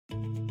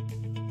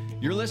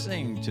You're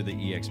listening to the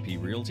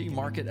eXp Realty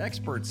Market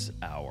Experts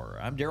Hour.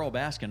 I'm Daryl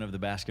Baskin of the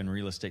Baskin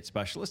Real Estate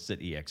Specialists at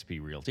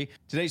eXp Realty.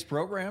 Today's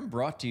program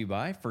brought to you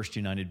by First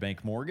United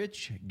Bank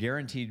Mortgage,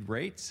 Guaranteed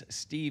Rates,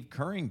 Steve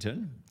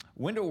Currington,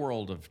 Window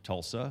World of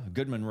Tulsa,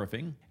 Goodman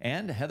Roofing,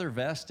 and Heather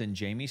Vest and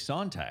Jamie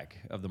Sontag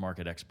of the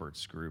Market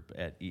Experts Group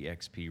at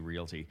eXp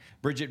Realty.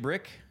 Bridget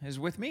Brick is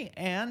with me,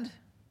 and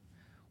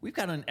we've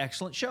got an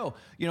excellent show.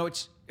 You know,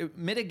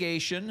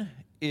 mitigation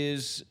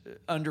is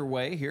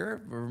underway here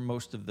for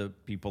most of the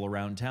people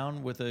around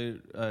town with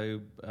a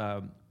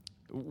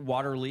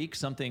water leak,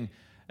 something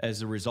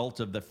as a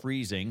result of the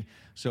freezing.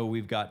 So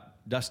we've got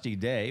Dusty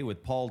Day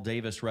with Paul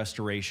Davis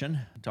Restoration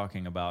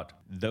talking about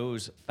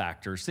those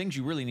factors, things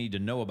you really need to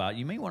know about.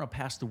 You may want to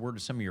pass the word to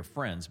some of your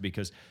friends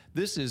because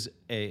this is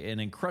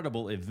an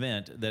incredible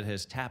event that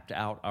has tapped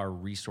out our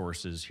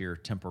resources here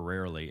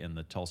temporarily in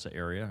the Tulsa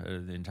area,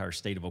 the entire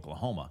state of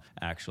Oklahoma,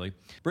 actually.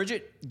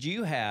 Bridget, do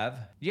you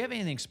have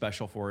anything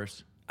special for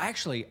us?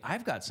 Actually,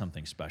 I've got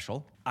something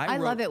special. I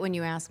love it when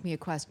you ask me a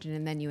question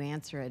and then you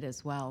answer it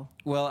as well.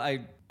 Well,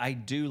 I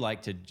do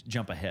like to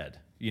jump ahead.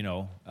 You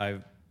know,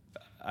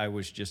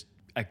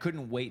 I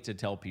couldn't wait to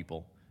tell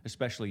people,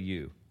 especially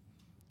you,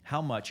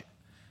 how much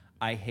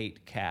I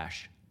hate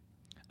cash.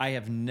 I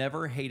have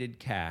never hated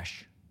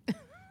cash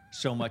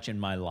so much in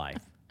my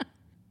life.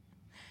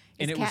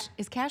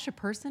 Is cash a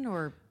person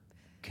or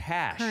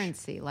cash?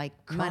 Currency,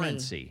 like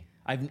currency.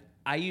 Money?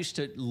 I used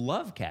to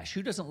love cash.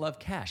 Who doesn't love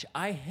cash?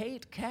 I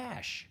hate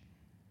cash.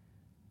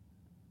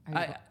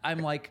 I'm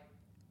like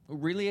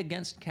really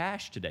against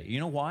cash today. You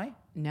know why?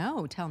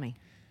 No, tell me.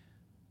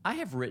 I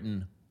have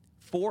written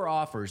 4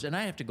 offers, and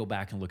I have to go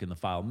back and look in the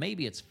file.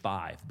 Maybe it's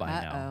 5 by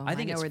now. I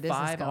think it's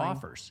 5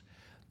 offers.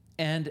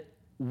 And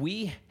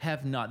we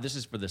have not, this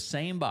is for the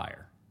same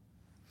buyer,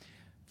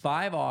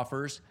 5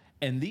 offers,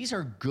 and these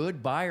are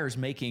good buyers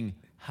making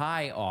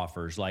high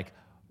offers, like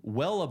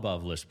well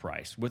above list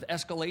price with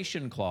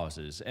escalation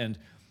clauses and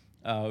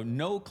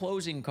no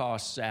closing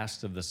costs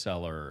asked of the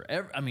seller.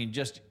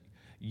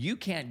 You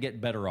can't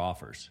get better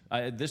offers.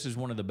 This is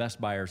one of the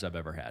best buyers I've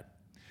ever had.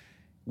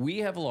 We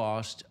have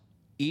lost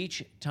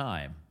each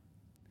time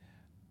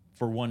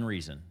for one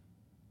reason.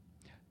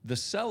 The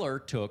seller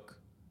took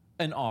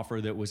an offer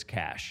that was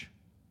cash.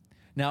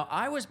 Now,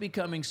 I was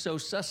becoming so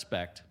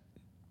suspect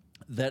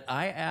that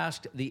I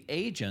asked the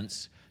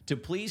agents to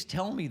please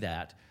tell me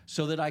that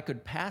so that I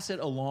could pass it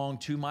along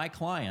to my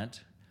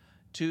client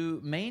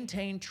to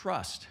maintain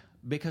trust,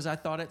 because I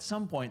thought at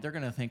some point they're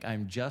going to think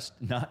I'm just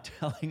not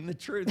telling the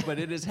truth, but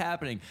it is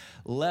happening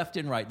left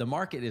and right. The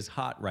market is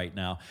hot right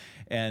now,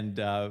 and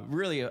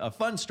really a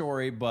fun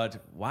story,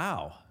 but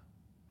wow,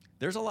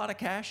 there's a lot of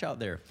cash out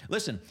there.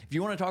 Listen, if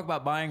you want to talk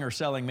about buying or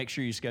selling, make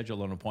sure you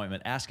schedule an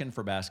appointment,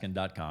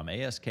 askinforbaskin.com,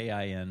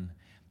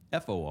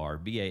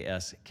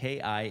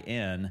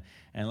 ASKINFORBASKIN,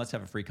 and let's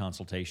have a free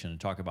consultation and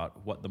talk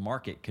about what the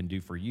market can do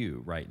for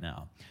you right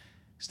now.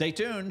 Stay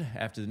tuned.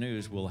 After the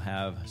news, we'll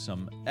have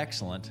some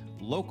excellent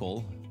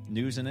local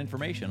news and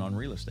information on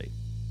real estate.